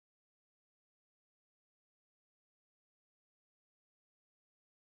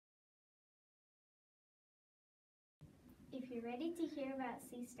If you're ready to hear about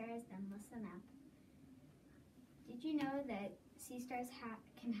sea stars, then listen up. Did you know that sea stars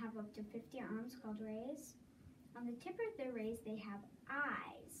can have up to 50 arms called rays? On the tip of their rays, they have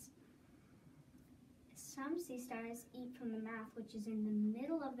eyes. Some sea stars eat from the mouth, which is in the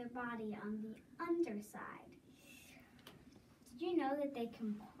middle of their body on the underside. Did you know that they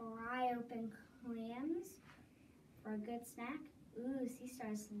can pry open clams for a good snack? Ooh, sea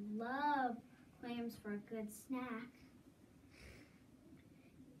stars love clams for a good snack.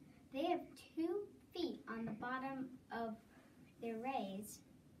 They have 2 feet on the bottom of their rays.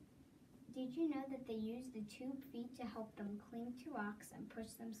 Did you know that they use the 2 feet to help them cling to rocks and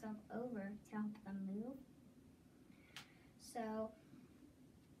push themselves over to help them move? So,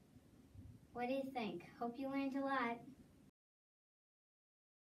 what do you think? Hope you learned a lot.